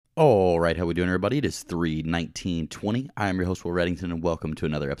All right, how we doing, everybody? It is 3/19/20. I am your host, Will Reddington, and welcome to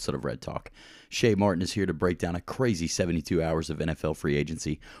another episode of Red Talk. Shay Martin is here to break down a crazy 72 hours of NFL free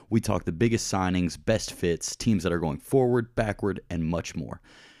agency. We talk the biggest signings, best fits, teams that are going forward, backward, and much more.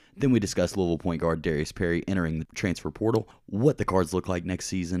 Then we discuss Louisville point guard Darius Perry entering the transfer portal, what the Cards look like next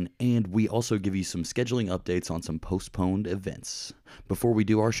season, and we also give you some scheduling updates on some postponed events. Before we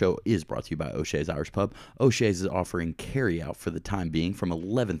do, our show is brought to you by O'Shea's Irish Pub. O'Shea's is offering carry-out for the time being from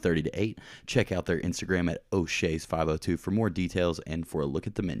 11:30 to 8. Check out their Instagram at O'Shea's 502 for more details and for a look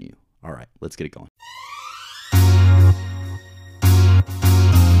at the menu. All right, let's get it going.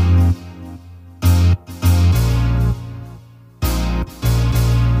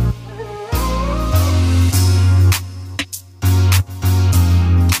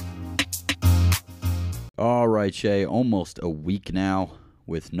 All right, Shay, almost a week now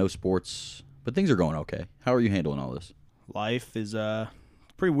with no sports, but things are going okay. How are you handling all this? Life is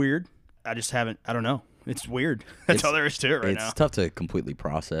pretty weird. I don't know. It's weird. That's all there is to it right now. It's tough to completely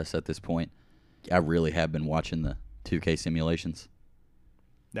process at this point. I really have been watching the 2K simulations.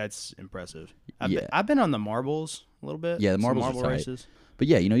 That's impressive. Yeah. I've been on the marbles a little bit. Yeah, the some marbles are tight. races. But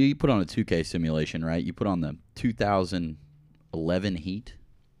yeah, you put on a 2K simulation, right? You put on the 2011 Heat.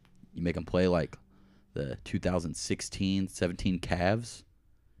 You make them play like the 2016, 17 Cavs.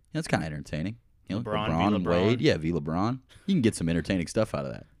 That's kind of entertaining. LeBron and v. Wade. LeBron. Yeah, v. LeBron. You can get some entertaining stuff out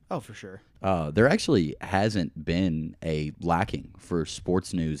of that. Oh, for sure. There actually hasn't been a lacking for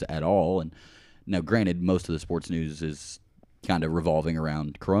sports news at all. And now, granted, most of the sports news is kind of revolving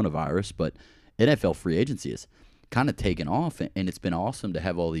around coronavirus, but NFL free agency is kind of taken off, and it's been awesome to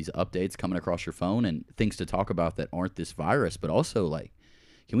have all these updates coming across your phone and things to talk about that aren't this virus, but also, like,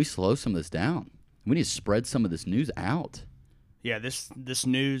 can we slow some of this down? We need to spread some of this news out. Yeah, this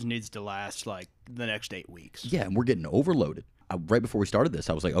news needs to last like the next 8 weeks. Yeah, and we're getting overloaded. Right before we started this,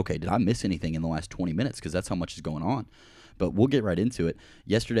 I was like, okay, did I miss anything in the last 20 minutes? Because that's how much is going on. But we'll get right into it.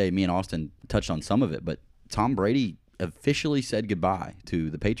 Yesterday, me and Austin touched on some of it, but Tom Brady officially said goodbye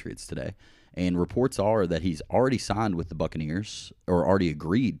to the Patriots today. And reports are that he's already signed with the Buccaneers, or already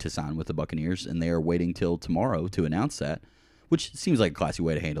agreed to sign with the Buccaneers, and they are waiting till tomorrow to announce that, which seems like a classy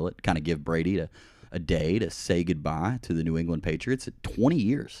way to handle it. Kind of give Brady a day to say goodbye to the New England Patriots. 20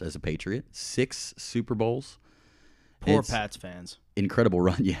 years as a Patriot, 6 Super Bowls. Poor Pats fans. Incredible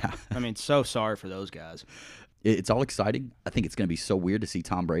run, yeah. I mean, so sorry for those guys. It's all exciting. I think it's going to be so weird to see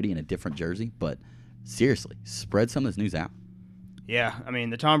Tom Brady in a different jersey, but seriously, spread some of this news out. Yeah, I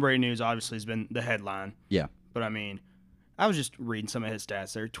mean, the Tom Brady news obviously has been the headline. Yeah. But, I mean, I was just reading some of his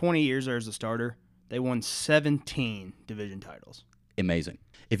stats there. 20 years there as a starter, they won 17 division titles. Amazing.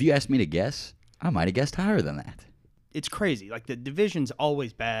 If you asked me to guess, I might have guessed higher than that. It's crazy. Like, the division's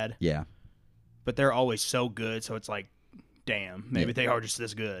always bad. Yeah. But they're always so good, so it's like, damn, maybe they are just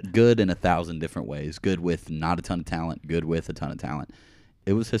this good. Good in 1,000 different ways. Good with not a ton of talent, good with a ton of talent.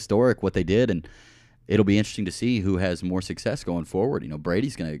 It was historic what they did, and it'll be interesting to see who has more success going forward.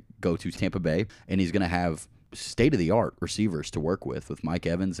 Brady's going to go to Tampa Bay, and he's going to have state-of-the-art receivers to work with Mike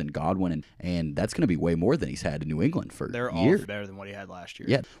Evans and Godwin, and that's going to be way more than he's had in New England for They're years. all better than what he had last year.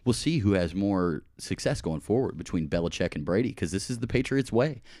 Yeah, we'll see who has more success going forward between Belichick and Brady, because this is the Patriots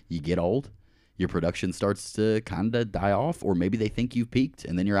way. You get old, your production starts to kind of die off, or maybe they think you've peaked,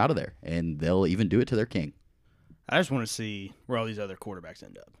 and then you're out of there, and they'll even do it to their king. I just want to see where all these other quarterbacks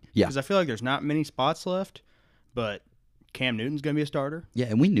end up. Yeah. Because I feel like there's not many spots left, but Cam Newton's going to be a starter. Yeah,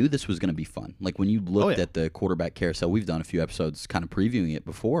 and we knew this was going to be fun. Like, when you looked at the quarterback carousel, we've done a few episodes kind of previewing it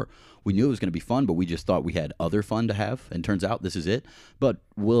before. We knew it was going to be fun, but we just thought we had other fun to have, and turns out this is it. But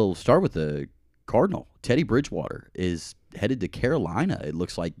we'll start with the Cardinal. Teddy Bridgewater is headed to Carolina. It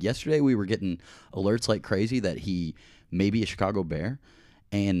looks like yesterday we were getting alerts like crazy that he may be a Chicago Bear.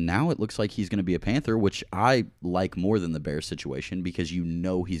 And now it looks like he's going to be a Panther, which I like more than the Bears situation because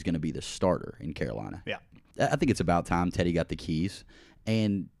he's going to be the starter in Carolina. Yeah. I think it's about time Teddy got the keys.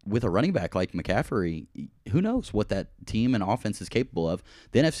 And with a running back like McCaffrey, who knows what that team and offense is capable of.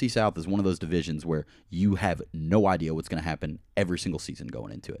 The NFC South is one of those divisions where you have no idea what's going to happen every single season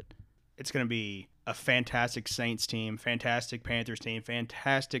going into it. It's going to be a fantastic Saints team, fantastic Panthers team,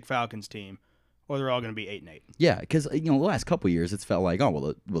 fantastic Falcons team, or they're all going to be 8-8. Yeah, because the last couple of years it's felt like,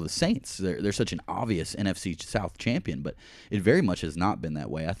 the Saints, they're such an obvious NFC South champion, but it very much has not been that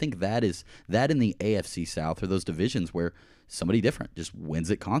way. I think that in the AFC South are those divisions where somebody different just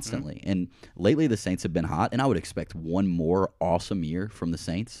wins it constantly. Mm-hmm. And lately the Saints have been hot, and I would expect one more awesome year from the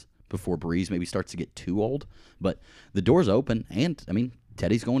Saints before Breeze maybe starts to get too old. But the door's open, and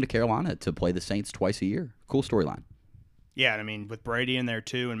Teddy's going to Carolina to play the Saints twice a year. Cool storyline. Yeah, and with Brady in there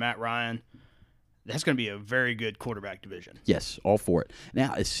too and Matt Ryan, That's going to be a very good quarterback division. Yes, all for it.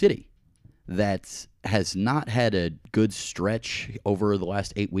 Now, a city that has not had a good stretch over the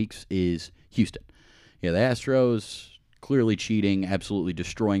last 8 weeks is Houston. Yeah, the Astros clearly cheating, absolutely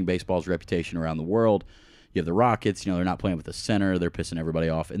destroying baseball's reputation around the world. You have the Rockets, they're not playing with the center, they're pissing everybody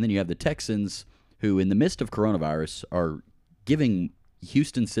off. And then you have the Texans, who in the midst of coronavirus are giving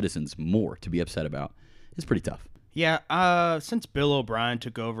Houston citizens more to be upset about. It's pretty tough. Yeah, since Bill O'Brien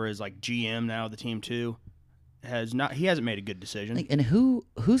took over as like GM now of the team too, he hasn't made a good decision. And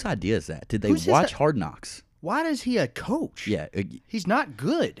whose idea is that? Did they Whose is watch that? Hard Knocks? Why is he a coach? Yeah, He's not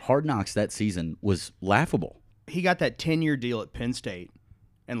good. Hard Knocks that season was laughable. He got that 10-year deal at Penn State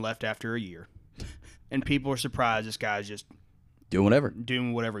and left after a year. And people are surprised this guy's just Doing whatever.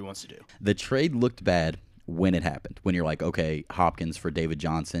 doing whatever he wants to do. The trade looked bad when it happened. When you're like, okay, Hopkins for David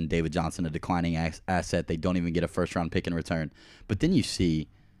Johnson, a declining asset. They don't even get a first-round pick in return. But then you see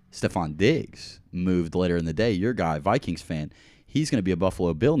Stephon Diggs moved later in the day. Your guy, Vikings fan, he's going to be a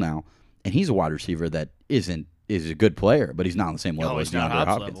Buffalo Bill now, and he's a wide receiver that is a good player, but he's not on the same level as he's not DeAndre Hobbs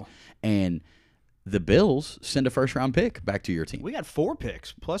Hopkins. level. And the Bills send a first-round pick back to your team. We got 4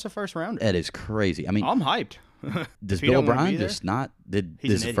 picks plus a first rounder. That is crazy. I mean, I'm hyped. does If he Bill don't wanna O'Brien be there, just not? Did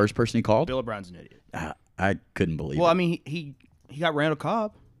he's this an the idiot. first person he called? Bill O'Brien's an idiot. I couldn't believe Well, it. I mean, he got Randall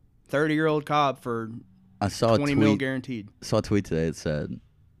Cobb, 30-year-old Cobb for I saw $20 a million tweet. guaranteed. Saw a tweet today that said,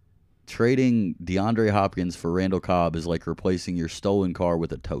 trading DeAndre Hopkins for Randall Cobb is like replacing your stolen car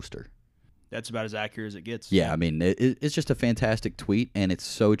with a toaster. That's about as accurate as it gets. Yeah, I mean, it's just a fantastic tweet, and it's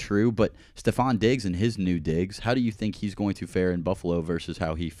so true. But Stephon Diggs and his new digs, how do you think he's going to fare in Buffalo versus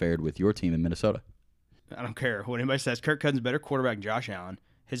how he fared with your team in Minnesota? I don't care what anybody says. Kirk Cousins is a better quarterback than Josh Allen.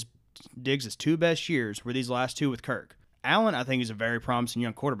 His Diggs' 2 best years were these last 2 with Kirk. Allen, I think, is a very promising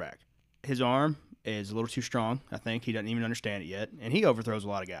young quarterback. His arm is a little too strong. I think he doesn't even understand it yet, and he overthrows a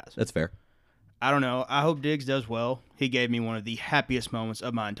lot of guys. That's fair. I don't know. I hope Diggs does well. He gave me one of the happiest moments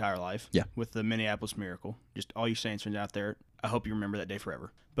of my entire life. Yeah. With the Minneapolis Miracle. Just all you Saints fans out there, I hope you remember that day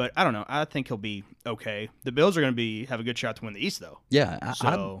forever. But I don't know. I think he'll be okay. The Bills are going to have a good shot to win the East, though. Yeah,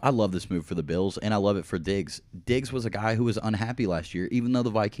 So- I love this move for the Bills, and I love it for Diggs. Diggs was a guy who was unhappy last year, even though the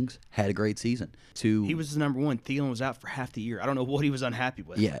Vikings had a great season. He was the number 1. Thielen was out for half the year. I don't know what he was unhappy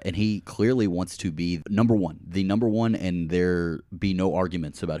with. Yeah, and he clearly wants to be number one, and there be no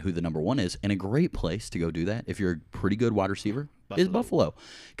arguments about who the number 1 is. And a great place to go do that, if you're a pretty good wide receiver, is Buffalo.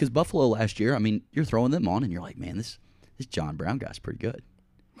 Because Buffalo last year, I mean, you're throwing them on, and you're like, man, this John Brown guy's pretty good.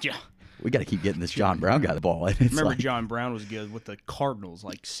 Yeah. We got to keep getting this John Brown guy the ball. And it's Remember like, John Brown was good with the Cardinals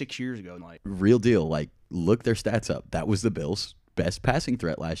like 6 years ago. And real deal. Like, look their stats up. That was the Bills' best passing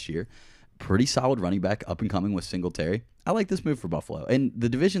threat last year. Pretty solid running back, up and coming with Singletary. I like this move for Buffalo. And the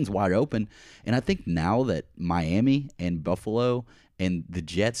division's wide open. And I think now that Miami and Buffalo and the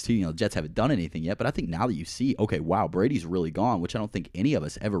Jets, too, the Jets haven't done anything yet. But I think now that you see, okay, wow, Brady's really gone, which I don't think any of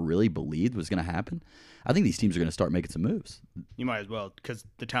us ever really believed was going to happen. I think these teams are going to start making some moves. you might as well, because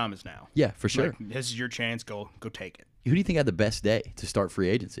the time is now. Yeah, for sure. Like, this is your chance. Go take it. Who do you think had the best day to start free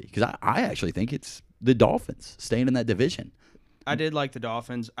agency? Because I actually think it's the Dolphins staying in that division. I did like the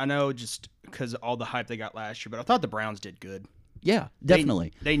Dolphins. I know just because all the hype they got last year, but I thought the Browns did good. Yeah,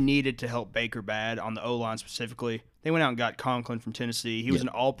 definitely. They needed to help Baker bad on the O-line specifically. They went out and got Conklin from Tennessee. He was an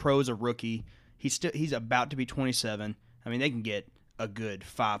All-Pro as a rookie. He's about to be 27. I mean, they can get a good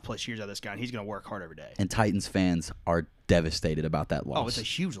 5+ years out of this guy, and he's going to work hard every day. And Titans fans are devastated about that loss. Oh, it's a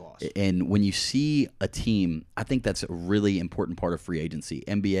huge loss. And when you see a team, I think that's a really important part of free agency.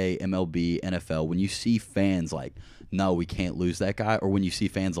 NBA, MLB, NFL, when you see fans like, no, we can't lose that guy, or when you see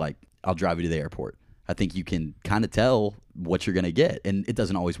fans like, I'll drive you to the airport. I think you can kind of tell what you're going to get. And it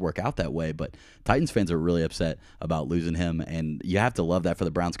doesn't always work out that way, but Titans fans are really upset about losing him. And you have to love that for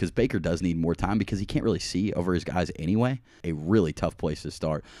the Browns because Baker does need more time because he can't really see over his guys anyway. A really tough place to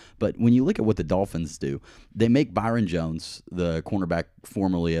start. But when you look at what the Dolphins do, they make Byron Jones, the cornerback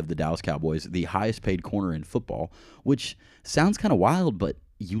formerly of the Dallas Cowboys, the highest paid corner in football, which sounds kind of wild, but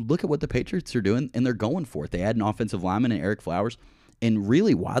you look at what the Patriots are doing and they're going for it. They add an offensive lineman in Eric Flowers. And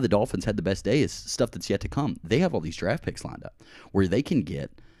really why the Dolphins had the best day is stuff that's yet to come. They have all these draft picks lined up where they can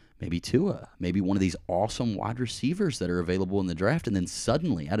get maybe Tua, maybe one of these awesome wide receivers that are available in the draft. And then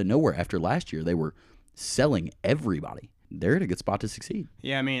suddenly, out of nowhere, after last year, they were selling everybody. They're in a good spot to succeed.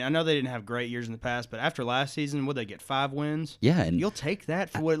 Yeah, I mean, I know they didn't have great years in the past, but after last season, would they get 5 wins? Yeah, and You'll take that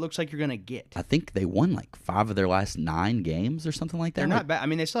for what it looks like you're going to get. I think they won like 5 of their last 9 games or something like that. They're not bad. I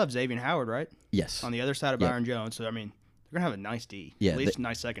mean, they still have Xavier Howard, right? Yes. On the other side of Byron Jones. So, I mean, they're going to have a nice D. Yeah, At least a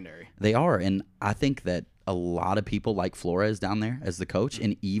nice secondary. They are, and I think that a lot of people like Flores down there as the coach,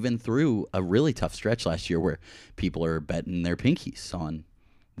 and even through a really tough stretch last year where people are betting their pinkies on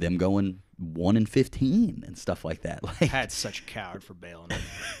them going 1-15 and stuff like that. Like, Pat's such a coward for bailing.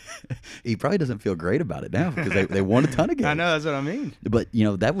 he probably doesn't feel great about it now because they won a ton of games. I know, that's what I mean. But,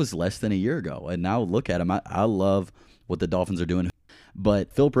 that was less than a year ago. And now look at him. I love what the Dolphins are doing.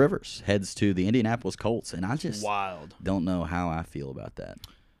 But Phillip Rivers heads to the Indianapolis Colts, and I just Wild. don't know how I feel about that.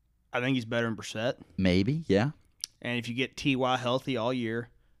 I think he's better than Brissett. Maybe, yeah. And if you get T.Y. healthy all year,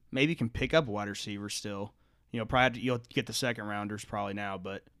 maybe you can pick up a wide receiver still. Probably you'll get the second rounders probably now,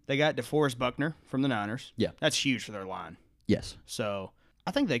 but they got DeForest Buckner from the Niners. Yeah. That's huge for their line. Yes. So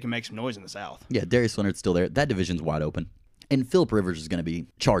I think they can make some noise in the South. Yeah, Darius Leonard's still there. That division's wide open. And Phillip Rivers is going to be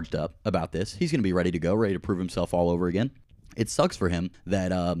charged up about this. He's going to be ready to go, ready to prove himself all over again. It sucks for him that,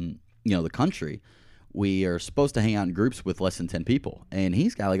 the country, we are supposed to hang out in groups with less than 10 people. And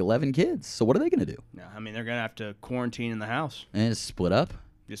he's got like 11 kids. So what are they going to do? No, I mean, they're going to have to quarantine in the house. And it's split up?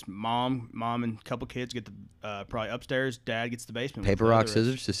 Just mom and a couple kids get the probably upstairs. Dad gets the basement. Paper, rock,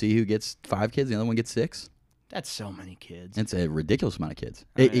 scissors to see who gets 5 kids. The other one gets 6. That's so many kids. It's a ridiculous amount of kids.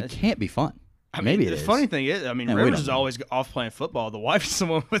 I mean, it can't be fun. Maybe it the is. funny thing is, Yeah, we Rivers don't is know. always off playing football. The wife is the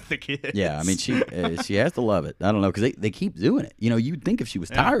one with the kids. Yeah, I mean, she has to love it. I don't know, because they keep doing it. You'd think if she was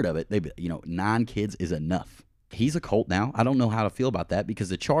tired of it, they'd be, 9 kids is enough. He's a Colt now. I don't know how to feel about that because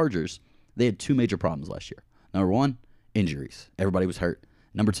the Chargers, they had 2 major problems last year. Number 1, injuries. Everybody was hurt.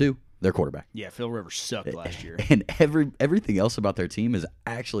 Number 2, their quarterback. Yeah, Phil Rivers sucked last year. And everything else about their team is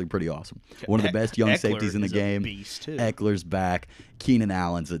actually pretty awesome. One of the best young Eckler safeties in the is a game. beast, too. Eckler's back. Keenan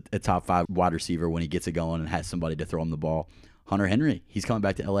Allen's a top 5 wide receiver when he gets it going and has somebody to throw him the ball. Hunter Henry, he's coming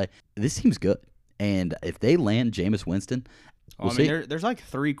back to L.A. This team's good. And if they land Jameis Winston, we'll see. There's like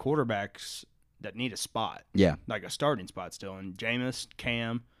 3 quarterbacks that need a spot. Yeah. Like a starting spot still. And Jameis,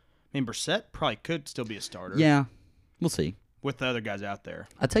 Cam. I mean, Brissett probably could still be a starter. Yeah, we'll see. With the other guys out there.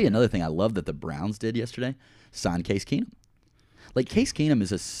 I'll tell you another thing I love that the Browns did yesterday. Sign Case Keenum. Like, Case Keenum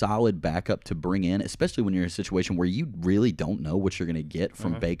is a solid backup to bring in, especially when you're in a situation where you really don't know what you're going to get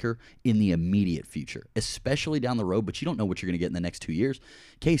from Baker in the immediate future, especially down the road, but you don't know what you're going to get in the next 2 years.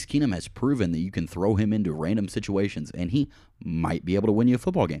 Case Keenum has proven that you can throw him into random situations, and he might be able to win you a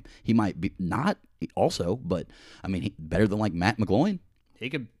football game. He might be not also, but, I mean, better than, like, Matt McGloin. He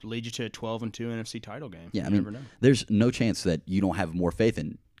could lead you to a 12-2 NFC title game. Yeah, You I mean, never know. there's no chance that you don't have more faith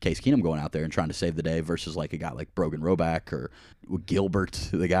in Case Keenum going out there and trying to save the day versus like a guy like Brogan Roback or Gilbert,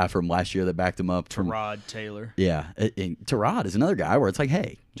 the guy from last year that backed him up. Tyrod Taylor. Yeah, and Tyrod is another guy where it's like,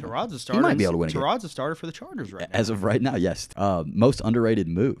 hey, Tyrod's a starter. he might be able to win a game. Tyrod's a starter for the Chargers right now. As of right now, yes. Most underrated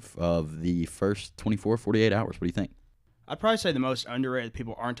move of the first 24, 48 hours. What do you think? I'd probably say the most underrated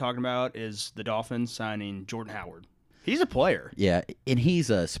people aren't talking about is the Dolphins signing Jordan Howard. He's a player. Yeah, and he's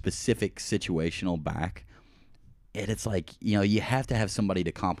a specific situational back. And it's like, you have to have somebody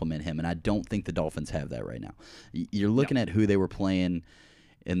to complement him, and I don't think the Dolphins have that right now. You're looking at who they were playing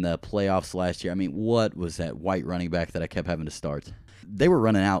in the playoffs last year. I mean, what was that white running back that I kept having to start? They were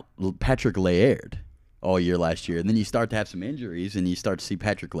running out Patrick Laird all year last year, and then you start to have some injuries, and you start to see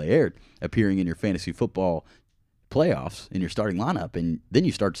Patrick Laird appearing in your fantasy football playoffs in your starting lineup, and then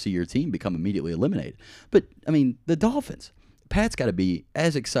you start to see your team become immediately eliminated. But, I mean, the Dolphins, Pat's got to be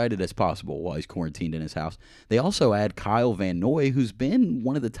as excited as possible while he's quarantined in his house. They also add Kyle Van Noy, who's been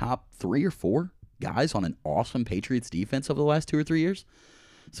one of the top 3 or 4 guys on an awesome Patriots defense over the last 2 or 3 years.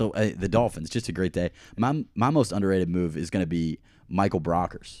 So the Dolphins, just a great day. My most underrated move is going to be Michael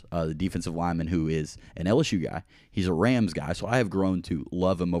Brockers, the defensive lineman who is an LSU guy. He's a Rams guy, so I have grown to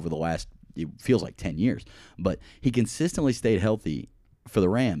love him over the last, it feels like 10 years. But he consistently stayed healthy for the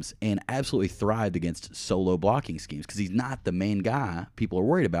Rams and absolutely thrived against solo blocking schemes because he's not the main guy people are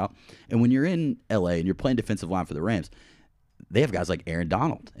worried about. And when you're in L.A. and you're playing defensive line for the Rams, they have guys like Aaron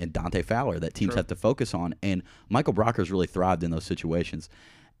Donald and Dante Fowler that teams have to focus on. And Michael Brockers really thrived in those situations.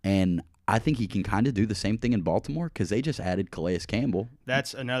 And I think he can kind of do the same thing in Baltimore because they just added Calais Campbell.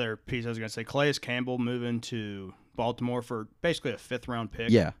 That's another piece I was going to say. Calais Campbell moving to Baltimore for basically a 5th-round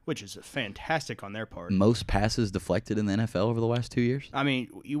pick, which is fantastic on their part. Most passes deflected in the NFL over the last 2 years. I mean,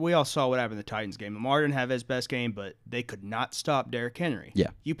 we all saw what happened in the Titans game. Lamar didn't have his best game, but they could not stop Derrick Henry. Yeah.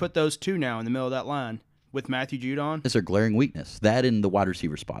 You put those two now in the middle of that line with Matthew Judon. It's their glaring weakness. That in the wide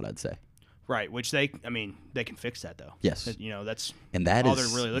receiver spot, I'd say. Right, which they can fix that, though. Yes. That's and that all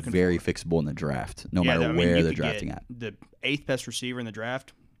is they're really looking very for. fixable in the draft, no matter where they're drafting at. The 8th best receiver in the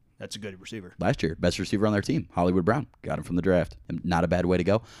draft, that's a good receiver. Last year, best receiver on their team, Hollywood Brown. Got him from the draft. Not a bad way to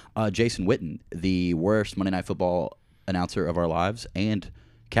go. Jason Witten, the worst Monday Night Football announcer of our lives and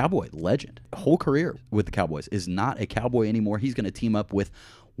Cowboy legend. Whole career with the Cowboys. Is not a Cowboy anymore. He's going to team up with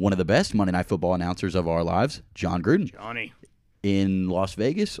one of the best Monday Night Football announcers of our lives, John Gruden. Johnny. In Las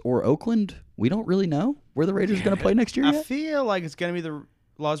Vegas or Oakland, we don't really know where the Raiders are going to play next year yet. I feel like it's going to be the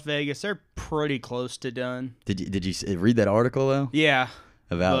Las Vegas, they're pretty close to done. Did you read that article though Yeah,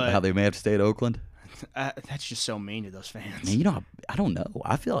 about how they may have to stay at Oakland? that's just so mean to those fans. Man, you know, I don't know.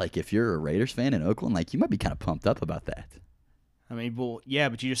 I feel like if you're a Raiders fan in Oakland, like you might be kind of pumped up about that. I mean, well, yeah,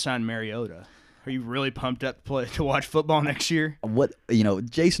 but you just signed Mariota. Are you really pumped up to watch football next year?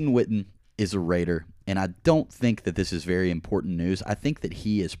 Jason Witten is a Raider, and I don't think that this is very important news. I think that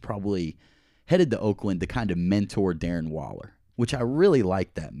he is probably headed to Oakland to kind of mentor Darren Waller, which I really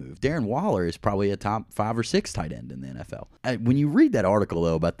like that move. Darren Waller is probably a top 5 or 6 tight end in the NFL. When you read that article,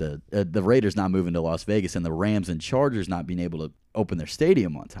 though, about the Raiders not moving to Las Vegas and the Rams and Chargers not being able to open their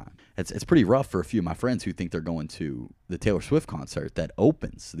stadium on time, it's pretty rough for a few of my friends who think they're going to the Taylor Swift concert that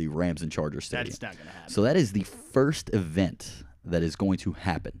opens the Rams and Chargers stadium. That's not going to happen. So that is the first event that is going to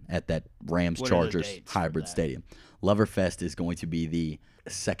happen at that Rams-Chargers hybrid stadium. Loverfest is going to be the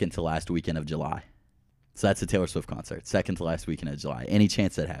second to last weekend of July. So that's the Taylor Swift concert, second to last weekend of July. Any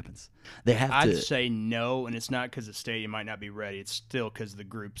chance that happens? I'd say no, and it's not because the stadium might not be ready. It's still because the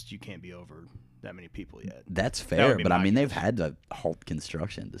groups, you can't be over that many people yet. That's fair, but I mean, they've had to halt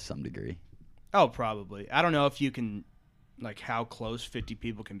construction to some degree. Oh, probably. I don't know if you can, like, how close 50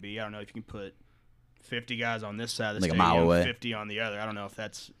 people can be. I don't know if you can put 50 guys on this side of the stadium, a mile away, 50 on the other. I don't know if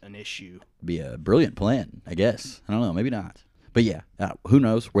that's an issue. Be a brilliant plan, I guess. I don't know, maybe not. But yeah, who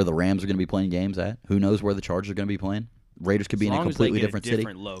knows where the Rams are going to be playing games at? Who knows where the Chargers are going to be playing? Raiders could be in a completely different city.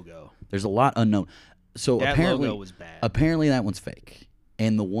 Different logo. There's a lot unknown. So that apparently, logo was bad. Apparently that one's fake.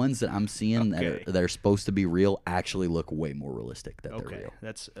 And the ones that I'm seeing that are supposed to be real actually look way more realistic that they're real.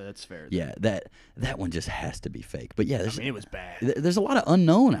 That's fair. Yeah, that one just has to be fake. But yeah, it was bad. There's a lot of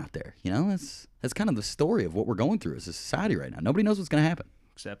unknown out there. You know, that's kind of the story of what we're going through as a society right now. Nobody knows what's going to happen.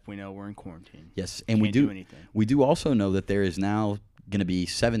 Except we know we're in quarantine. Yes, and we do also know that there is now going to be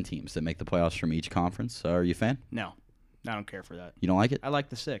 7 teams that make the playoffs from each conference. Are you a fan? No, I don't care for that. You don't like it? I like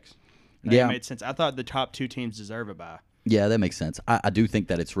the 6. That made sense. I thought the top 2 teams deserve a bye. Yeah, that makes sense. I do think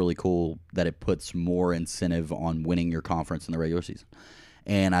that it's really cool that it puts more incentive on winning your conference in the regular season.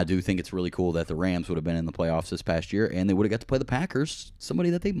 And I do think it's really cool that the Rams would have been in the playoffs this past year, and they would have got to play the Packers,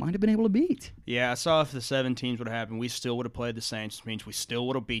 somebody that they might have been able to beat. Yeah, I saw if the 7 teams would have happened, we still would have played the Saints, which means we still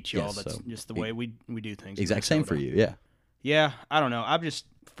would have beat y'all. That's just the way we do things. Exact same for you, yeah. Yeah, I don't know.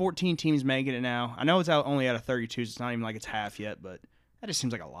 14 teams making it now. I know it's only out of 32, so it's not even like it's half yet, but that just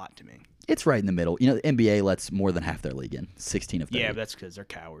seems like a lot to me. It's right in the middle. You know, the NBA lets more than half their league in, 16 of 30. Yeah, but that's because they're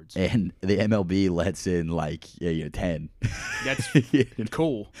cowards. And the MLB lets in 10. That's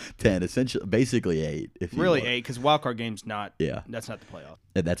cool. 10, essentially, basically 8. Really 8, because wildcard game's not. Yeah, that's not the playoff.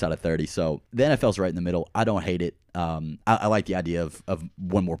 That's out of 30. So the NFL's right in the middle. I don't hate it. I like the idea of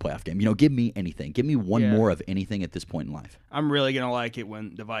one more playoff game. You know, give me anything. Give me one more of anything at this point in life. I'm really gonna like it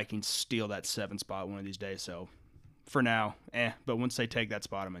when the Vikings steal that 7th spot one of these days. So for now, but once they take that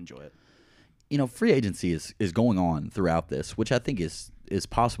spot, I'm gonna enjoy it. You know, free agency is going on throughout this, which I think is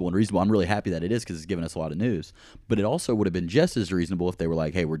possible and reasonable. I'm really happy that it is because it's given us a lot of news. But it also would have been just as reasonable if they were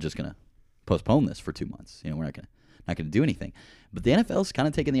like, hey, we're just going to postpone this for 2 months. You know, we're not going to do anything. But the NFL's kind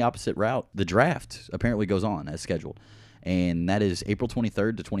of taking the opposite route. The draft apparently goes on as scheduled. And that is April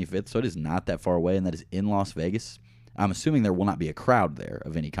 23rd to 25th, so it is not that far away, and that is in Las Vegas. I'm assuming there will not be a crowd there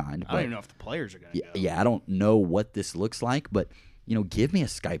of any kind. I don't even know if the players are going to go. Yeah, I don't know what this looks like, but you know, give me a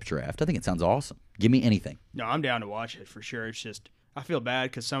Skype draft. I think it sounds awesome. Give me anything. No, I'm down to watch it for sure. It's just I feel bad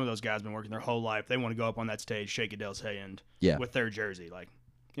because some of those guys have been working their whole life. They want to go up on that stage, shake Adele's hand with their jersey. Like,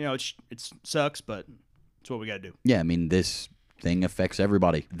 you know, it sucks, but it's what we got to do. Yeah, I mean, this thing affects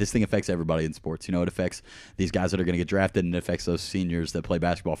everybody. This thing affects everybody in sports. You know, it affects these guys that are going to get drafted, and it affects those seniors that play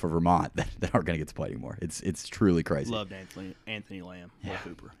basketball for Vermont that aren't going to get to play anymore. It's truly crazy. Loved Anthony Lamb. Yeah,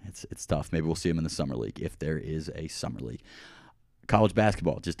 Cooper. It's tough. Maybe we'll see him in the summer league if there is a summer league. College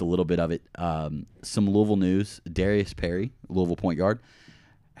basketball, just a little bit of it. Some Louisville news. Darius Perry, Louisville point guard,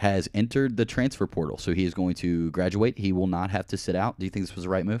 has entered the transfer portal, so he is going to graduate. He will not have to sit out. Do you think this was the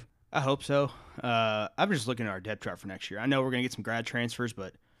right move? I hope so. I'm just looking at our depth chart for next year. I know we're going to get some grad transfers,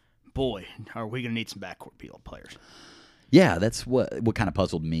 but boy, are we going to need some backcourt players. Yeah, that's what kind of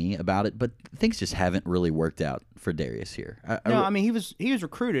puzzled me about it, but things just haven't really worked out for Darius here. I mean, he was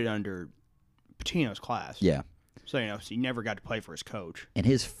recruited under Pitino's class. Yeah. So, you know, he never got to play for his coach. In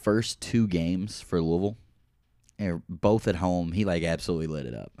his first 2 games for Louisville, both at home, he absolutely lit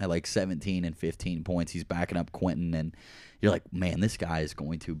it up. At 17 and 15 points, he's backing up Quentin, and you're like, man, this guy is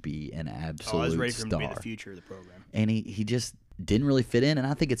going to be an absolute star. I was ready for him to be the future of the program. And he just didn't really fit in, and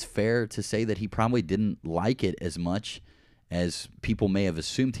I think it's fair to say that he probably didn't like it as much as people may have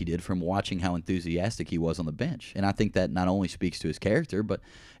assumed he did from watching how enthusiastic he was on the bench. And I think that not only speaks to his character, but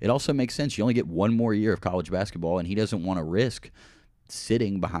it also makes sense. You only get one more year of college basketball, and he doesn't want to risk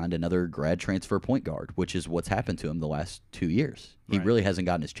sitting behind another grad transfer point guard, which is what's happened to him the last 2 years. He Right. really hasn't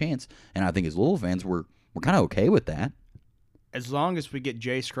gotten his chance, and I think as Louisville fans, we're kind of okay with that. As long as we get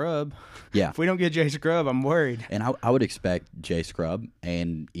Jay Scrubb. Yeah. If we don't get Jay Scrubb, I'm worried. And I would expect Jay Scrubb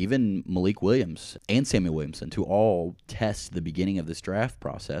and even Malik Williams and Samuel Williamson to all test the beginning of this draft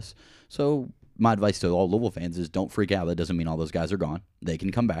process. So my advice to all Louisville fans is don't freak out. That doesn't mean all those guys are gone. They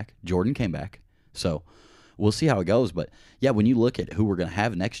can come back. Jordan came back. So we'll see how it goes. But, yeah, when you look at who we're going to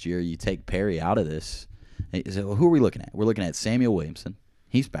have next year, you take Perry out of this. So who are we looking at? We're looking at Samuel Williamson.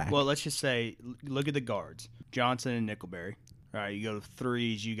 He's back. Well, let's just say, look at the guards. Johnson and Nickelberry. All right, you go to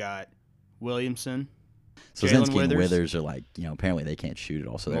threes, you got Williamson, so Jalen Zinsky and Withers. Withers are like, apparently they can't shoot it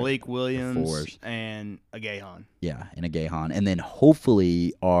all. So they're Malik Williams, fours. and Agahan. Yeah, and a Gahan. And then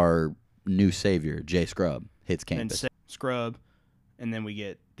hopefully our new savior, Jay Scrubb, hits And campus. Scrub, and then we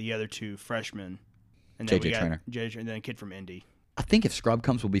get the other two freshmen. And then JJ we got Traynor. JJ, and then a kid from Indy. I think if Scrubb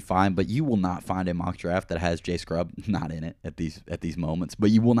comes, we'll be fine, but you will not find a mock draft that has Jay Scrubb not in it at these moments. But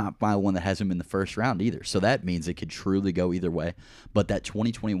you will not find one that has him in the first round either. So that means it could truly go either way. But that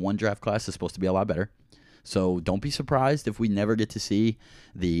 2021 draft class is supposed to be a lot better. So don't be surprised if we never get to see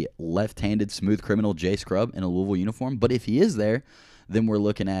the left-handed smooth criminal Jay Scrubb in a Louisville uniform. But if he is there, then we're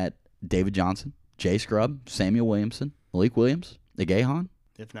looking at David Johnson, Jay Scrubb, Samuel Williamson, Malik Williams, Agahan.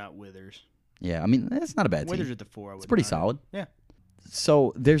 If not Withers. Yeah, I mean, that's not a bad Withers team. at the 4. It's pretty solid. Yeah.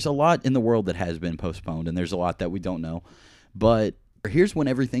 So there's a lot in the world that has been postponed, and there's a lot that we don't know. But here's when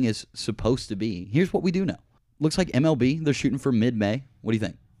everything is supposed to be. Here's what we do know. Looks like MLB, they're shooting for mid-May. What do you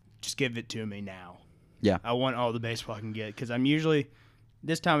think? Just give it to me now. Yeah. I want all the baseball I can get because I'm usually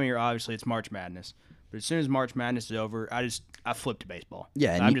this time of year. Obviously, it's March Madness, but as soon as March Madness is over, I flip to baseball.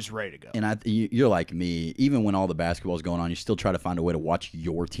 Yeah, and I'm you- just ready to go. And you're like me. Even when all the basketball is going on, you still try to find a way to watch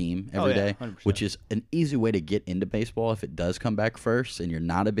your team every Oh, yeah, day, 100%. which is an easy way to get into baseball. If it does come back first and you're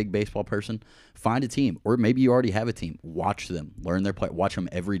not a big baseball person, find a team. Or maybe you already have a team. Watch them. Learn their play. Watch them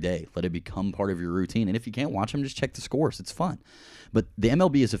every day. Let it become part of your routine. And if you can't watch them, just check the scores. It's fun. But the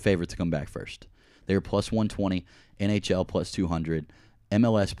MLB is a favorite to come back first. They're plus 120, NHL plus 200,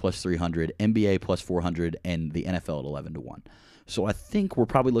 MLS plus 300, NBA plus 400, and the NFL at 11 to 1. So I think we're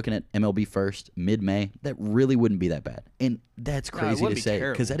probably looking at MLB first, mid-May. That really wouldn't be that bad. And that's No, it crazy to wouldn't be say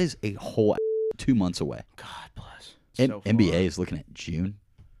terrible. because that is a whole 2 months away. God bless. And So NBA far. is looking at June.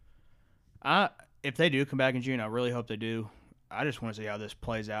 If they do come back in June, I really hope they do. I just want to see how this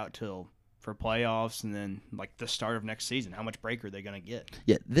plays out for playoffs and then like the start of next season. How much break are they going to get?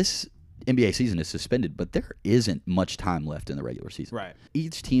 Yeah, this NBA season is suspended, but there isn't much time left in the regular season. Right.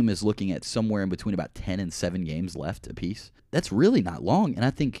 Each team is looking at somewhere in between about 10 and 7 games left apiece. That's really not long, and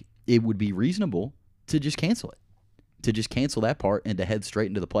I think it would be reasonable to just cancel it, to just cancel that part and to head straight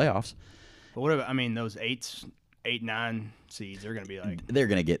into the playoffs. But what about, those 8-9 seeds, they're going to be like, They're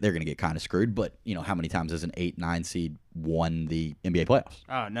gonna get kind of screwed. But how many times has an 8-9 seed won the NBA playoffs?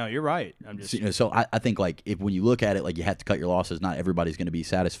 oh, no, you're right. I'm just, So I think like if when you look at it, like you have to cut your losses. Not everybody's going to be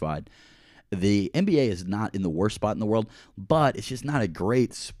satisfied. The NBA is not in the worst spot in the world, but it's just not a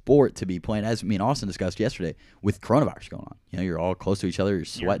great sport to be playing. As me and Austin discussed yesterday, with coronavirus going on, you're all close to each other. You're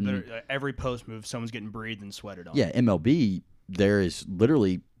sweating. every post move, someone's getting breathed and sweated on. Yeah, MLB, there is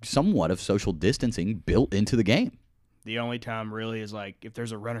literally somewhat of social distancing built into the game. The only time really is like if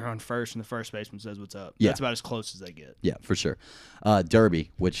there's a runner on first and the first baseman says what's up. Yeah. That's about as close as they get. Yeah, for sure.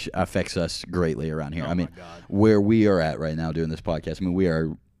 Derby, which affects us greatly around here. Oh, I mean, my God. where we are at right now doing this podcast, I mean,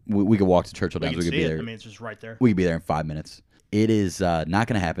 we could walk to Churchill We Downs. can We could see be it. there. It's just right there. We could be there in 5 minutes. It is not going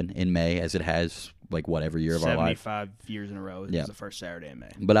to happen in May as it has like every year of our life. 75 years in a row. It Yeah. was the first Saturday in May.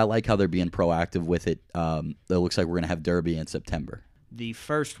 But I like how they're being proactive with it. It looks like we're going to have Derby in September. The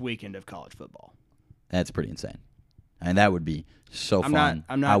first weekend of college football. That's pretty insane. And that would be so I'm fun.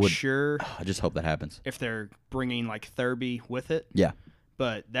 not sure I just hope that happens. if they're bringing like Thurby with it, Yeah.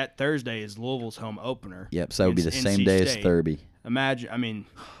 but that Thursday is Louisville's home opener. Yep. So that would be the against same NC day as State. Derby. Imagine,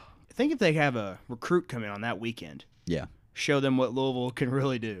 think if they have a recruit come in on that weekend, Yeah. show them what Louisville can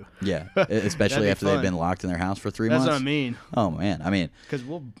really do. Yeah. Especially That'd be after they've fun. been locked in their house for 3 That's months. what I mean. Oh, man. I mean, Because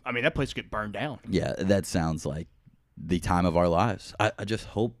that place will get burned down. yeah, that sounds like the time of our lives. I just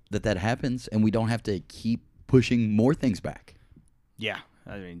hope that happens and we don't have to keep pushing more things back. Yeah,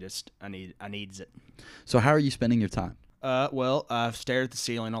 I needs it. So how are you spending your time? Well, I've stared at the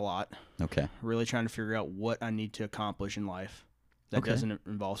ceiling a lot, Okay. really trying to figure out what I need to accomplish in life that Okay. doesn't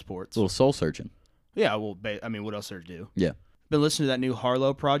involve sports. A little soul searching. Yeah, well, what else there to do? Yeah. Been listening to that new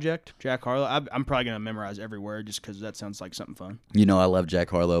Harlow project, Jack Harlow. I'm probably gonna memorize every word just because that sounds like something fun. I love Jack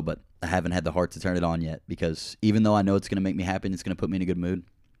Harlow, but I haven't had the heart to turn it on yet because even though I know it's going to make me happy and it's going to put me in a good mood,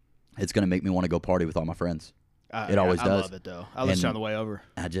 it's going to make me want to go party with all my friends. It always I does. love it though. I listen And on the way over.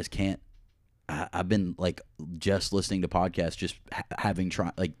 I just can't. I've been like just listening to podcasts, just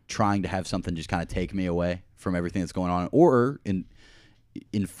trying to have something just kind of take me away from everything that's going on, or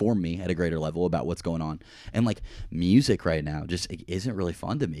inform me at a greater level about what's going on. And like music right now just isn't really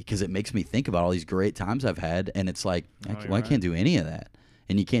fun to me because it makes me think about all these great times I've had, and it's like, I can't do any of that.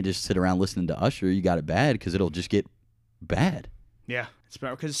 And you can't just sit around listening to Usher. You got it bad because it'll just get bad. Yeah, it's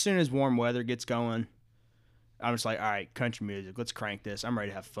because as soon as warm weather gets going, I'm just like, all right, country music, let's crank this. I'm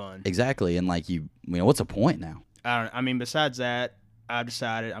ready to have fun. Exactly. And like what's the point now? I mean, besides that, I've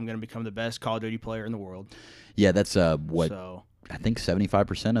decided I'm going to become the best Call of Duty player in the world. Yeah, that's what So, I think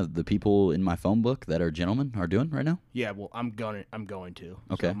 75% of the people in my phone book that are gentlemen are doing right now. yeah, well, I'm going to.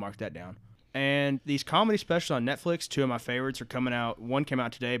 Okay. So mark that down. And these comedy specials on Netflix, two of my favorites are coming out. One came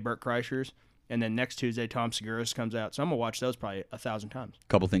out today, Burt Kreischer's, and then next Tuesday, Tom Segura's comes out. So I'm going to watch those probably 1,000 times.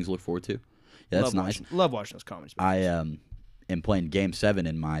 Couple things to look forward to. Yeah, that's nice. Love watching those comedy specials. I am playing Game 7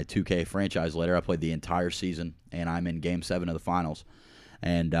 in my 2K franchise later. I played the entire season, and I'm in Game 7 of the finals.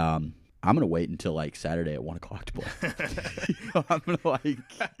 And I'm going to wait until like Saturday at 1 o'clock to play. I'm going to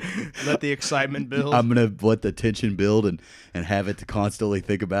let the excitement build. I'm going to let the tension build and have it to constantly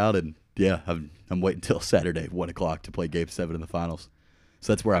think about. And yeah, I'm waiting until Saturday at 1 o'clock to play Game 7 in the finals.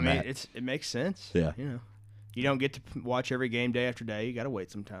 So that's where I'm at. It makes sense. Yeah. You don't get to watch every game day after day. You got to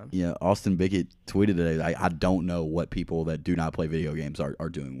wait sometimes. Yeah, Austin Bickett tweeted today, I don't know what people that do not play video games are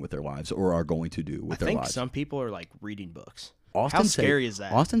doing with their lives or are going to do with their lives. I think some people are like reading books. How scary is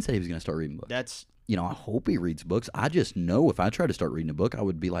that? Austin said he was going to start reading books. That's I hope he reads books. I just know if I try to start reading a book, I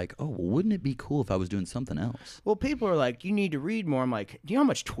would be like, oh, well, wouldn't it be cool if I was doing something else? Well, people are like, you need to read more. I'm like, do you know how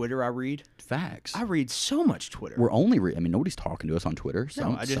much Twitter I read? Facts. I read so much Twitter. We're only nobody's talking to us on Twitter.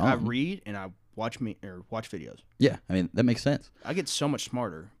 No, I read and I watch videos. Yeah, I mean, that makes sense. I get so much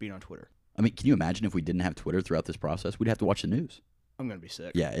smarter being on Twitter. I mean, can you imagine if we didn't have Twitter throughout this process? We'd have to watch the news. I'm going to be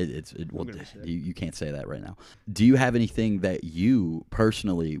sick. Yeah, you can't say that right now. Do you have anything that you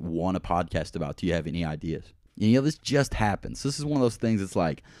personally want to podcast about? Do you have any ideas? This just happens. This is one of those things that's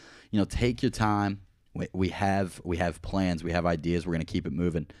like, take your time. We have plans. We have ideas. We're going to keep it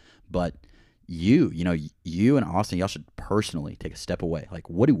moving. But you and Austin, y'all should personally take a step away. Like,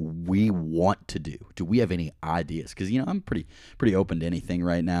 what do we want to do? Do we have any ideas? Because, I'm pretty open to anything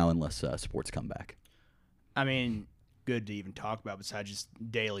right now unless sports come back. I mean, good to even talk about besides just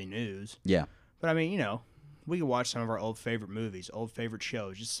daily news. Yeah. But, I mean, we can watch some of our old favorite movies, old favorite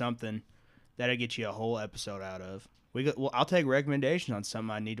shows, just something that'll get you a whole episode out of. I'll take recommendations on something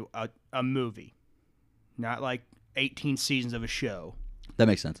I need a movie, not like 18 seasons of a show. That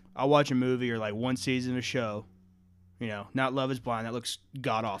makes sense. I'll watch a movie or like one season of a show. Not Love is Blind. That looks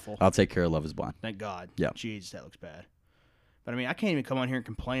god awful. I'll take care of Love is Blind. Thank God. Yeah. Jeez, that looks bad. But I mean, I can't even come on here and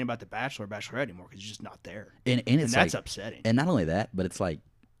complain about The Bachelor or Bachelorette anymore because it's just not there. And that's upsetting. And not only that, but it's like,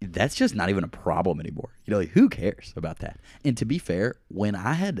 that's just not even a problem anymore. Who cares about that? And to be fair, when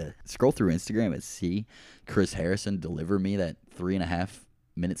I had to scroll through Instagram and see Chris Harrison deliver me that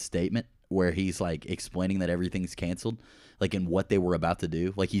 3.5-minute statement where he's like explaining that everything's canceled, like in what they were about to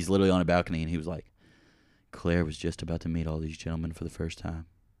do, like he's literally on a balcony and he was like, Claire was just about to meet all these gentlemen for the first time.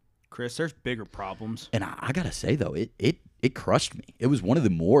 Chris, there's bigger problems. And I gotta say though, it crushed me. It was one of the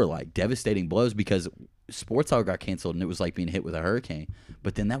more like devastating blows because Sports Hour got canceled and it was like being hit with a hurricane.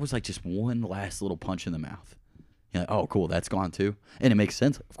 But then that was like just one last little punch in the mouth. You're like, oh, cool, that's gone too. And it makes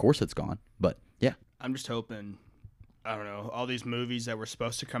sense. Of course it's gone. But yeah. I'm just hoping, I don't know, all these movies that were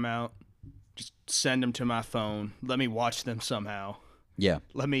supposed to come out, just send them to my phone. Let me watch them somehow. Yeah.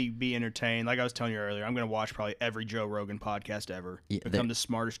 Let me be entertained. Like I was telling you earlier, I'm going to watch probably every Joe Rogan podcast ever. Yeah, become the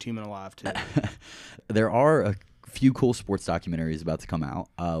smartest human alive, too. There are a few cool sports documentaries about to come out.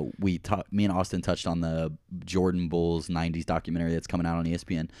 Me and Austin touched on the Jordan Bulls 90s documentary that's coming out on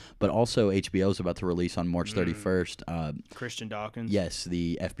ESPN, but also HBO is about to release on March 31st. Christian Dawkins. Yes,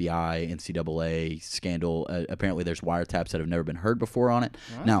 the FBI, NCAA scandal. Apparently there's wiretaps that have never been heard before on it.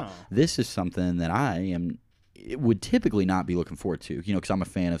 Wow. Now, this is something that it would typically not be looking forward to, because I'm a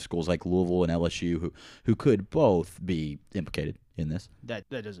fan of schools like Louisville and LSU who could both be implicated in this. That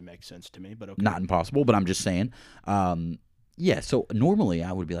doesn't make sense to me, but okay. Not impossible, but I'm just saying. Yeah, so normally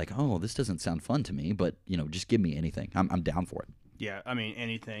I would be like, oh, this doesn't sound fun to me, but, just give me anything. I'm down for it. Yeah, I mean,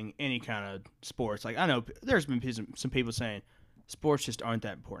 anything, any kind of sports. Like, I know there's been some people saying sports just aren't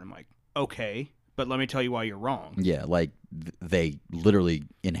that important. I'm like, okay, but let me tell you why you're wrong. Yeah, like they literally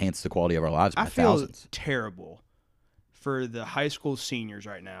enhance the quality of our lives by I thousands. feel terrible for the high school seniors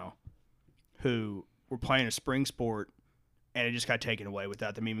right now who were playing a spring sport and it just got taken away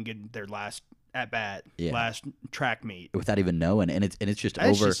without them even getting their last at bat Yeah. last track meet. without even knowing, and it's just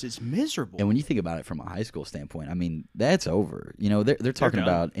That's over. just, it's miserable. And when you think about it from a high school standpoint, I mean, that's over. You know, they're talking done.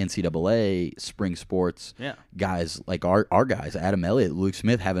 about NCAA, spring sports, Yeah. guys like our guys, Adam Elliott, Luke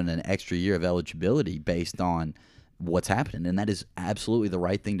Smith, having an extra year of eligibility based on what's happening, and that is absolutely the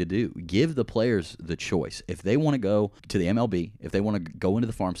right thing to do. Give the players the choice. If they want to go to the MLB, if they want to go into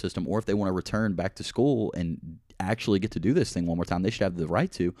the farm system, or if they want to return back to school and actually get to do this thing one more time, they should have the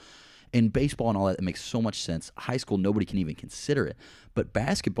right to. In baseball and all that, it makes so much sense. High school, nobody can even consider it. But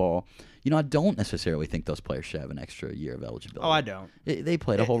basketball, I don't necessarily think those players should have an extra year of eligibility. Oh, I don't. They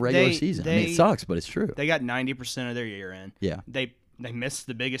played a whole regular season. I mean, it sucks, but it's true. They got 90% of their year in. Yeah. They missed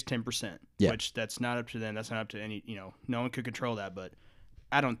the biggest 10%, Yeah. which that's not up to them. That's not up to any, no one could control that, but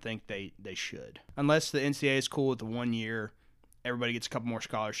I don't think they should. Unless the NCAA is cool with the 1 year, everybody gets a couple more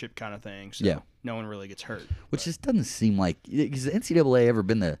scholarship kind of thing, so Yeah. no one really gets hurt. Which just doesn't seem like – has the NCAA ever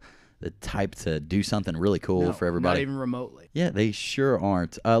been the type to do something really cool No, for everybody? Not even remotely. Yeah, they sure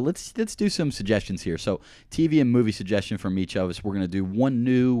aren't. Let's do some suggestions here. So, TV and movie suggestion from each of us. We're going to do one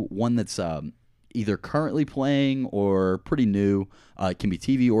new, one that's either currently playing or pretty new. It can be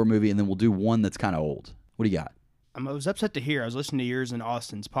TV or movie, and then we'll do one that's kind of old. What do you got? I was upset to hear. I was listening to yours and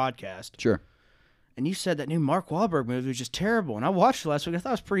Austin's podcast, Sure. and you said that new Mark Wahlberg movie was just terrible. And I watched it last week. I thought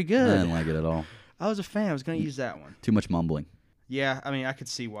it was pretty I good. didn't like it at all. I was a fan. I was going to use that one. Too much mumbling. Yeah, I mean, I could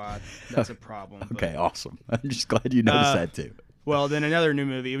see why that's a problem. but- Okay, awesome. I'm just glad you noticed that too. Well, then another new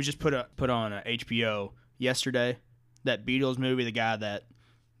movie. It was just put on HBO yesterday. That Beatles movie. The guy that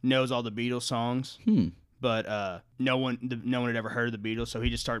knows all the Beatles songs, but no one had ever heard of the Beatles, so he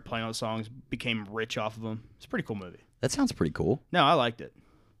just started playing all the songs, became rich off of them. It's a pretty cool movie. That sounds pretty cool. No, I liked it.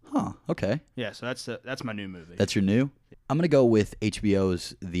 Huh, okay. Yeah, so that's my new movie. That's your new? I'm going to go with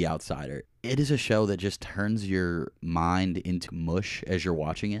HBO's The Outsider. It is a show that just turns your mind into mush as you're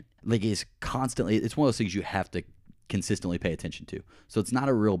watching it. Like, it's one of those things you have to consistently pay attention to. So it's not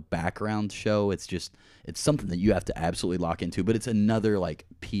a real background show. It's something that you have to absolutely lock into, but it's another like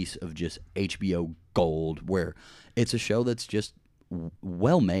piece of just HBO gold where it's a show that's just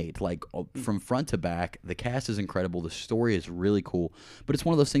well made, like from front to back. The cast is incredible. The story is really cool, but it's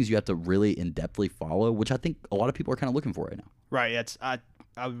one of those things you have to really in-depthly follow, which I think a lot of people are kind of looking for right now. Right.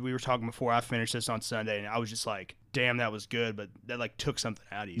 We were talking before. I finished this on Sunday, and I was just like, "Damn, that was good," but that like took something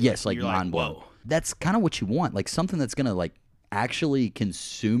out of you. Yes, like You're mind blown. whoa. That's kind of what you want, like something that's gonna like actually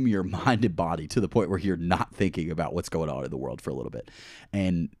consume your mind and body to the point where you're not thinking about what's going on in the world for a little bit,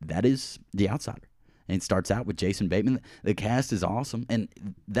 and that is The Outsider. And it starts out with Jason Bateman. The cast is awesome, and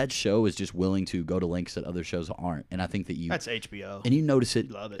that show is just willing to go to lengths that other shows aren't. And I think that That's HBO. and you notice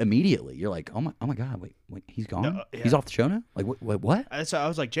it, Love it. immediately. You're like, oh my God, wait, he's gone? No, yeah. He's off the show now? Like, what? So I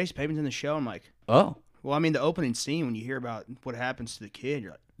was like, Jason Bateman's in the show. I'm like, Oh, well, I mean, the opening scene when you hear about what happens to the kid,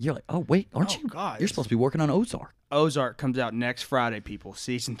 you're like, oh wait, aren't Oh, you? God, You're it's- supposed to be working on Ozark. Ozark comes out next Friday, people.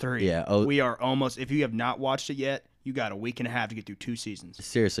 Season 3. Yeah, we are almost. If you have not watched it yet, you got a week and a half to get through 2 seasons.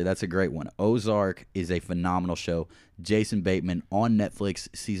 Seriously, that's a great one. Ozark is a phenomenal show. Jason Bateman on Netflix.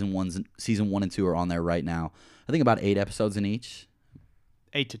 Season 1 and 2 are on there right now. I think about 8 episodes in each.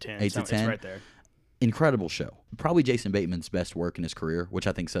 8 to 10. 8 to so 10. It's right there. Incredible show. Probably Jason Bateman's best work in his career, which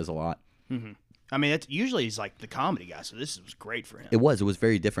I think says a lot. I mean, that's usually he's like the comedy guy, so this was great for him. It was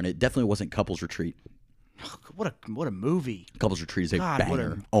very different. It definitely wasn't Couples Retreat. What a movie. Couples Retreat is a God, what a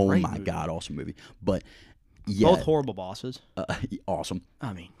banger. Oh great my movie. God, awesome movie. But yeah, Both horrible bosses. awesome.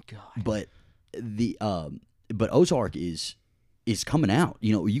 I mean, God. But but Ozark is coming out.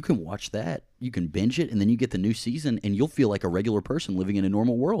 You know, you can watch that, you can binge it, and then you get the new season, and you'll feel like a regular person living in a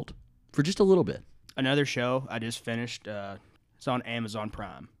normal world for just a little bit. Another show I just finished. It's on Amazon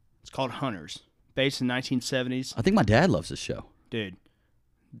Prime. It's called Hunters. Based in 1970s. I think my dad loves this show. Dude,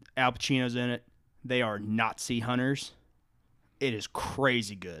 Al Pacino's in it. They are Nazi hunters. It is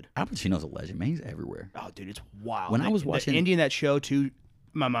crazy good. Al Pacino's a legend, man. He's everywhere. Oh, dude, it's wild. When I was watching- the ending of that show, too,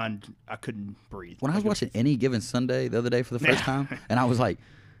 my mind, I couldn't breathe. When I was Like, watching Any Given Sunday the other day for the first time, and I was like,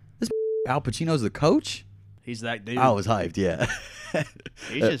 this Al Pacino's the coach? he's that dude. I was hyped, yeah.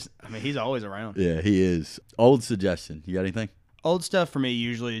 He's just, I mean, he's always around. Yeah, he is. Old suggestion. You got anything? Old stuff for me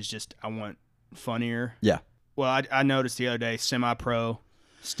usually is just, I want funnier. Yeah. Well, I noticed the other day, Semi-Pro,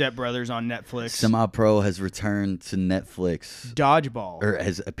 Step Brothers on Netflix. Semi-Pro has returned to Netflix, Dodgeball. or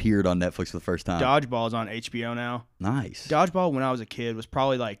has appeared on Netflix for the first time. Dodgeball is on HBO now. Nice. Dodgeball, when I was a kid, was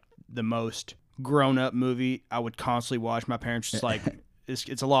probably like the most grown-up movie I would constantly watch. My parents just like,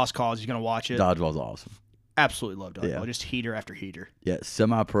 it's a lost cause. He's gonna watch it. Dodgeball's awesome. Absolutely love dodgeball. Yeah. Just heater after heater. Yeah,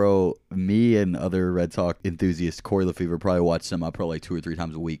 semi-pro, me and other Red Talk enthusiasts, Corey Lefevre, probably watch semi-pro like 2 or 3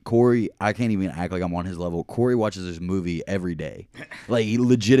 times a week. Corey, I can't even act like I'm on his level. Corey watches this movie every day. Like, he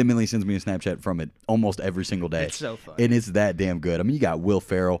legitimately sends me a Snapchat from it almost every single day. It's so fun. And it's that damn good. I mean, you got Will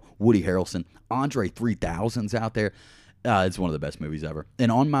Ferrell, Woody Harrelson, Andre 3000's out there. It's one of the best movies ever.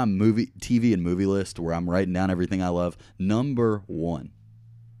 And on my TV and movie list, where I'm writing down everything I love, number 1,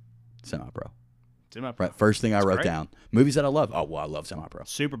 semi-pro. Right, first thing I wrote down. Movies that I love. Oh, well, I love semi-pro.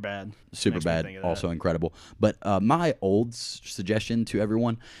 Super bad. Super bad, also incredible. But my old suggestion to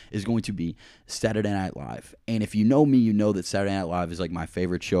everyone is going to be Saturday Night Live. And if you know me, you know that Saturday Night Live is like my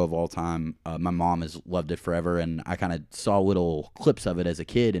favorite show of all time. My mom has loved it forever, and I kind of saw little clips of it as a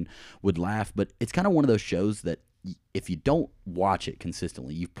kid and would laugh. But it's kind of one of those shows that if you don't watch it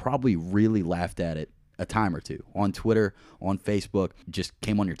consistently, you've probably really laughed at it a time or two. On Twitter, on Facebook, just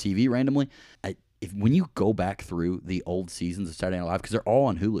came on your TV randomly. When you go back through the old seasons of Saturday Night Live, because they're all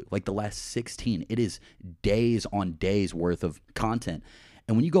on Hulu, like the last 16, it is days on days worth of content.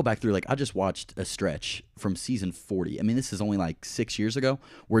 And when you go back through, like I just watched a stretch from season 40. I mean, this is only like 6 years ago,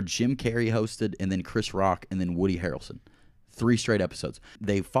 where Jim Carrey hosted, and then Chris Rock, and then Woody Harrelson. 3 straight episodes.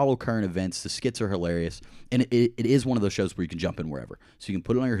 They follow current events. The skits are hilarious. And it is one of those shows where you can jump in wherever. So you can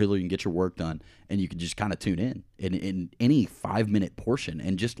put it on your Hulu, you can get your work done, and you can just kind of tune in any 5-minute portion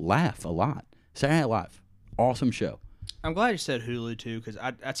and just laugh a lot. Saturday Night Live, awesome show. I'm glad you said Hulu too, because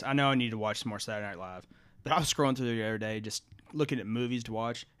I know I need to watch some more Saturday Night Live. But I was scrolling through the other day, just looking at movies to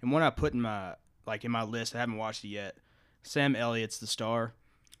watch, and one I put in my list, I haven't watched it yet. Sam Elliott's the star,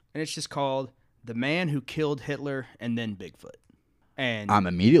 and it's just called "The Man Who Killed Hitler and Then Bigfoot." And I'm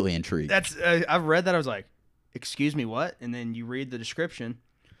immediately intrigued. That's I've read that, I was like, "Excuse me, what?" And then you read the description.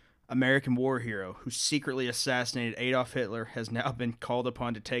 American war hero who secretly assassinated Adolf Hitler has now been called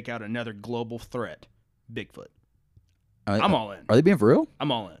upon to take out another global threat, Bigfoot. I'm all in. Are they being for real?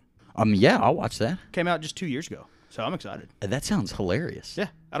 I'm all in. Yeah, I'll watch that. Came out just 2 years ago, so I'm excited. That sounds hilarious. Yeah,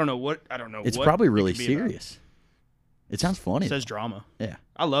 I don't know. It's probably really serious. It sounds funny. It says drama. Yeah,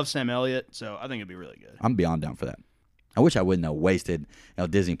 I love Sam Elliott, so I think it'd be really good. I'm beyond down for that. I wish I wouldn't have wasted.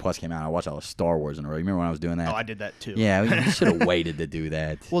 Disney Plus came out. I watched all the Star Wars in a row. You remember when I was doing that? Oh, I did that too. Yeah, you should have waited to do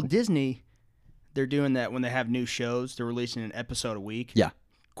that. Well, Disney, they're doing that when they have new shows. They're releasing an episode a week. Yeah.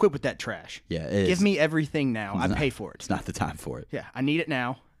 Quit with that trash. Yeah. Give me everything now. I pay for it. It's not the time for it. Yeah, I need it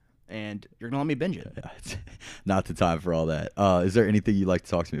now, and you're going to let me binge it. Yeah, it's not the time for all that. Is there anything you'd like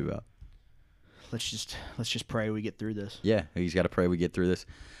to talk to me about? Let's just pray we get through this. Yeah, he's got to pray we get through this.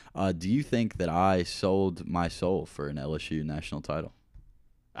 Do you think that I sold my soul for an LSU national title?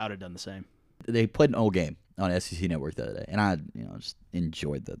 I would have done the same. They played an old game on SEC Network the other day, and I just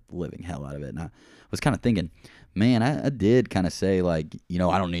enjoyed the living hell out of it. And I was kind of thinking, man, I did kind of say, like, I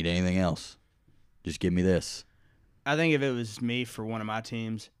don't need anything else. Just give me this. I think if it was me for one of my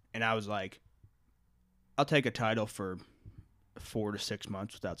teams, and I was like, I'll take a title for 4 to 6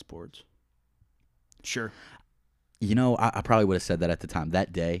 months without sports. Sure. I probably would have said that at the time.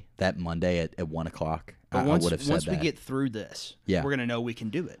 That day, that Monday at 1 o'clock, I would have said that. Once we get through this, we're going to know we can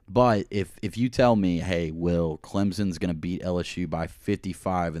do it. But if you tell me, hey, Will, Clemson's going to beat LSU by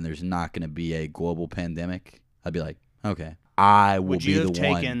 55 and there's not going to be a global pandemic, I'd be like, okay, I will be the one. Would you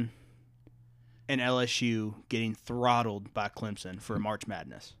have taken an LSU getting throttled by Clemson for March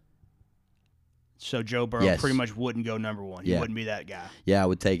Madness? So Joe Burrow pretty much wouldn't go number one. He wouldn't be that guy. Yeah, I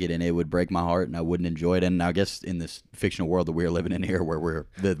would take it, and it would break my heart, and I wouldn't enjoy it. And I guess in this fictional world that we're living in here, where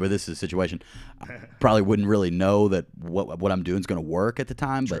this is a situation, I probably wouldn't really know that what I'm doing is going to work at the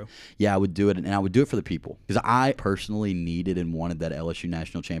time. True. But yeah, I would do it, and I would do it for the people, because I personally needed and wanted that LSU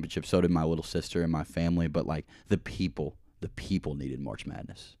national championship. So did my little sister and my family. But like the people needed March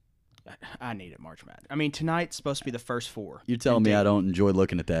Madness. I need it, March Madness. I mean, tonight's supposed to be the first 4. You're telling me I don't enjoy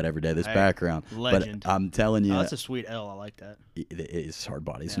looking at that every day, this background. Legend. But I'm telling you. That's a sweet L. I like that. It is hard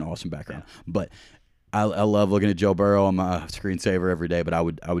body. It's an awesome background. Yeah. But I love looking at Joe Burrow on my screensaver every day, but I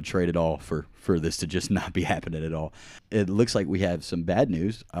would trade it all for this to just not be happening at all. It looks like we have some bad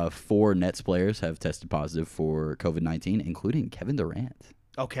news. 4 Nets players have tested positive for COVID-19, including Kevin Durant.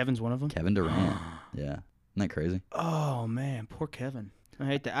 Oh, Kevin's one of them? Kevin Durant. Yeah. Isn't that crazy? Oh, man. Poor Kevin. I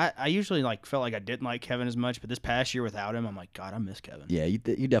hate that. I usually felt like I didn't like Kevin as much, but this past year without him, I'm like, God, I miss Kevin. Yeah, you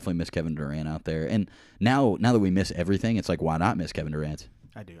definitely miss Kevin Durant out there. And now that we miss everything, it's like, why not miss Kevin Durant?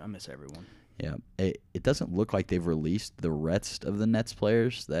 I do. I miss everyone. Yeah. It doesn't look like they've released the rest of the Nets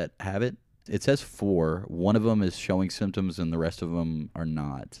players that have it. It says 4. One of them is showing symptoms, and the rest of them are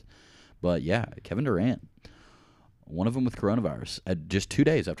not. But yeah, Kevin Durant, one of them with coronavirus, just 2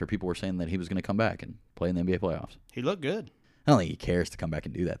 days after people were saying that he was going to come back and play in the NBA playoffs. He looked good. I don't think he cares to come back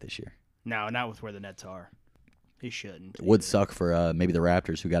and do that this year. No, not with where the Nets are. He shouldn't. It would suck for maybe the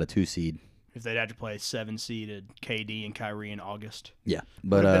Raptors, who got a 2 seed. If they'd have to play 7-seeded KD and Kyrie in August. Yeah,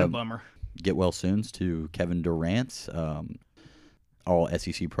 Would have been a but bummer. get well soons to Kevin Durant. All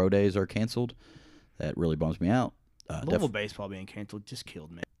SEC Pro Days are canceled. That really bums me out. Louisville baseball being canceled just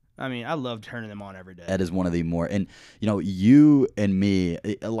killed me. I mean, I love turning them on every day. That is one of the more, and you and me,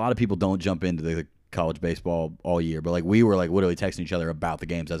 a lot of people don't jump into the college baseball all year, but like we were like literally texting each other about the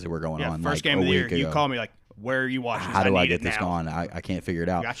games as they were going on. First like game a of the year, week you ago. call me like, "Where are you watching? How do I need get it this now." going? I can't figure it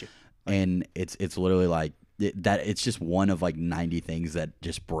out. Got you. And it's literally like that. It's just one of like 90 things that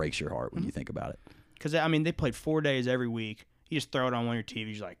just breaks your heart when you think about it. Because I mean, they played 4 days every week. You just throw it on one of your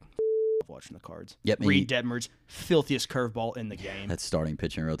TVs, you're like watching the Cards. Yep. Reed Detmer's filthiest curveball in the game. That starting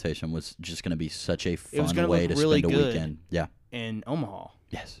pitching rotation was just going to be such a was fun gonna way look to really spend a good. weekend. Yeah. In Omaha,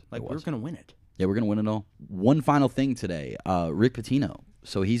 Yes. like it we're was. gonna win it. Yeah, we're going to win it all. One final thing today. Rick Pitino.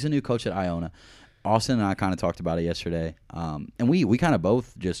 So he's a new coach at Iona. Austin and I kind of talked about it yesterday. And we kind of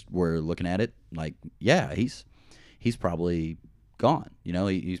both just were looking at it like, yeah, he's probably gone.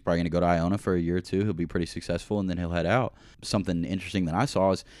 He's probably going to go to Iona for a year or two. He'll be pretty successful, and then he'll head out. Something interesting that I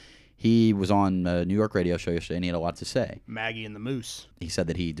saw is he was on a New York radio show yesterday, and he had a lot to say. Maggie and the Moose. He said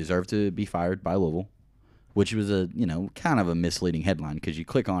that he deserved to be fired by Louisville, which was a kind of a misleading headline because you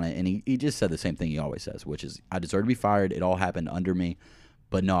click on it, and he just said the same thing he always says, which is, I deserve to be fired. It all happened under me.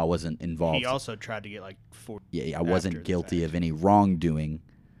 But no, I wasn't involved. He also tried to get like 4. Yeah, I wasn't guilty of any wrongdoing,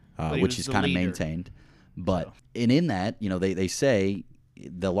 which is kind of maintained. But in that, they say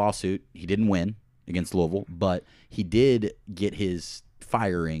the lawsuit, he didn't win against Louisville, but he did get his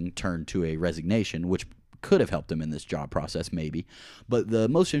firing turned to a resignation, which could have helped him in this job process maybe. But the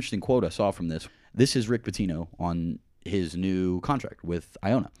most interesting quote I saw from this is Rick Pitino on his new contract with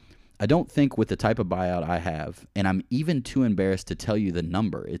Iona. I don't think with the type of buyout I have, and I'm even too embarrassed to tell you the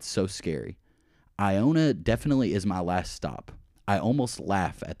number, it's so scary. Iona definitely is my last stop. I almost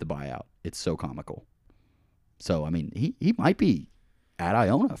laugh at the buyout. It's so comical. So, I mean, he might be at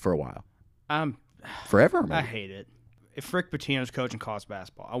Iona for a while. Forever, maybe. I hate it. If Rick Pitino's coaching college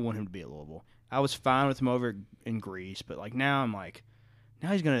basketball, I want him to be at Louisville. I was fine with him over in Greece, but like now I'm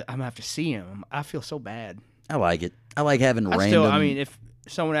gonna have to see him. I feel so bad. I like it. I like having random. I mean, if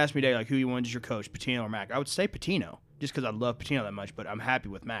someone asked me today, like, who you want as your coach, Pitino or Mac, I would say Pitino, just because I love Pitino that much. But I'm happy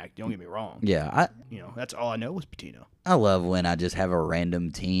with Mac. Don't get me wrong. Yeah, that's all I know was Pitino. I love when I just have a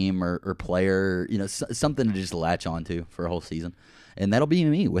random team or player, something to just latch onto for a whole season, and that'll be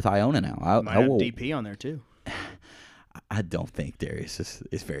me with Iona now. I will have DP on there too. I don't think Darius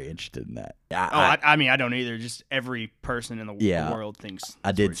is very interested in that. I mean, I don't either. Just every person in the world thinks.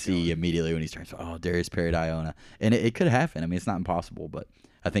 I did see immediately when he starts, Darius Perry to Iona. And it could happen. I mean, it's not impossible, but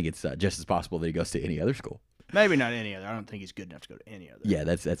I think it's just as possible that he goes to any other school. Maybe not any other. I don't think he's good enough to go to any other. Yeah,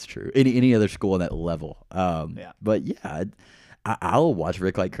 that's true. Any other school on that level. But yeah, I'll watch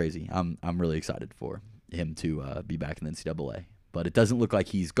Rick like crazy. I'm really excited for him to be back in the NCAA. But it doesn't look like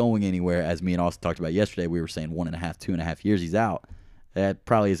he's going anywhere. As me and Austin talked about yesterday, we were saying 1.5, 2.5 years he's out. That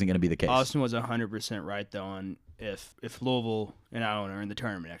probably isn't going to be the case. Austin was 100% right, though, on if Louisville and Iona are in the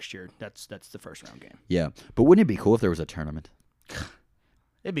tournament next year, that's the first round game. Yeah, but wouldn't it be cool if there was a tournament?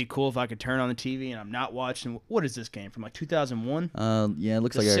 It'd be cool if I could turn on the TV and I'm not watching. What is this game from, like 2001? Yeah, it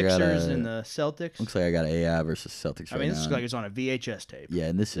looks the like I got Sixers and the Celtics. Looks like I got AI versus Celtics. I mean, this looks like it's on a VHS tape. Yeah,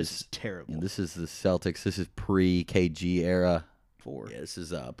 and this is terrible. This is the Celtics. This is pre-KG era. Yeah, this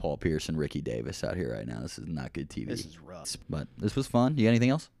is Paul Pierce and Ricky Davis out here right now. This is not good TV. This is rough. But this was fun. You got anything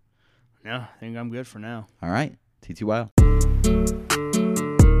else? No, I think I'm good for now. All right. TTYL.